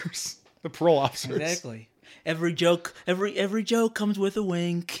correction officers, the parole officers. Exactly. Every joke comes with a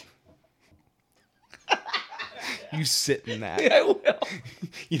wink. You sit in that. I will.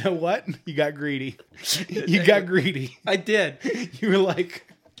 You know what? You got greedy. You got greedy. I did. You were like,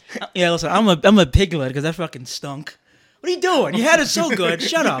 Yeah, listen, I'm a piglet because that fucking stunk. What are you doing? You had it so good.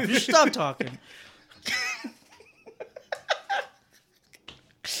 Shut up. Just stop talking.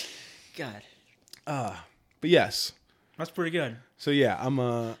 God, but yes. that's pretty good. So yeah, I'm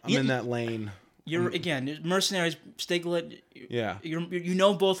You- in that lane. You're again mercenaries, Stiglet. Yeah. You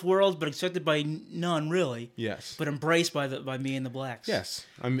know both worlds, but accepted by none really. Yes. But embraced by me and the blacks. Yes.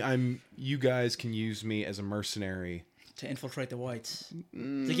 I'm. You guys can use me as a mercenary. To infiltrate the whites.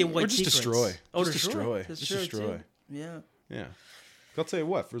 To get white or just secrets. destroy. Oh, Just destroy. That's Just true, destroy. too. Yeah. Yeah. I'll tell you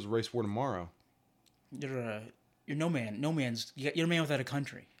what. If there's a race war tomorrow, You're no man. No man's. You're a man without a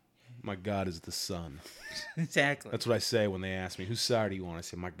country. my God is the sun. Exactly. That's what I say when they ask me, whose side do you want? I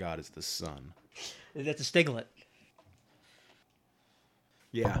say, my God is the sun. That's a Stiglet.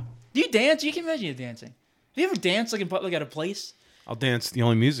 Yeah. Do you dance? You can imagine you dancing. Have you ever danced like in public at a place? I'll dance. The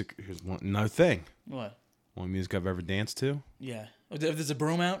only music. Here's one. Another thing. What? Only music I've ever danced to. Yeah. If there's a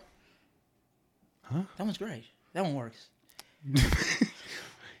broom out. Huh? That one's great. That one works.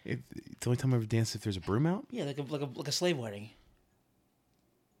 The only time I ever danced if there's a broom out. Yeah, like a slave wedding.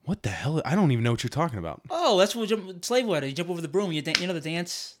 What the hell? I don't even know what you're talking about. Oh, that's what slave wedding. You jump over the broom. You know the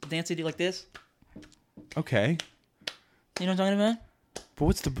dance they do like this. Okay. You know what I'm talking about? But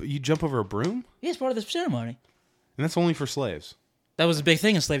what's you jump over a broom? Yeah, it's part of the ceremony. And that's only for slaves. That was a big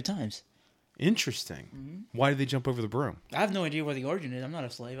thing in slave times. Interesting. Mm-hmm. Why did they jump over the broom? I have no idea where the origin is. I'm not a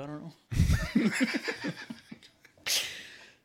slave. I don't know.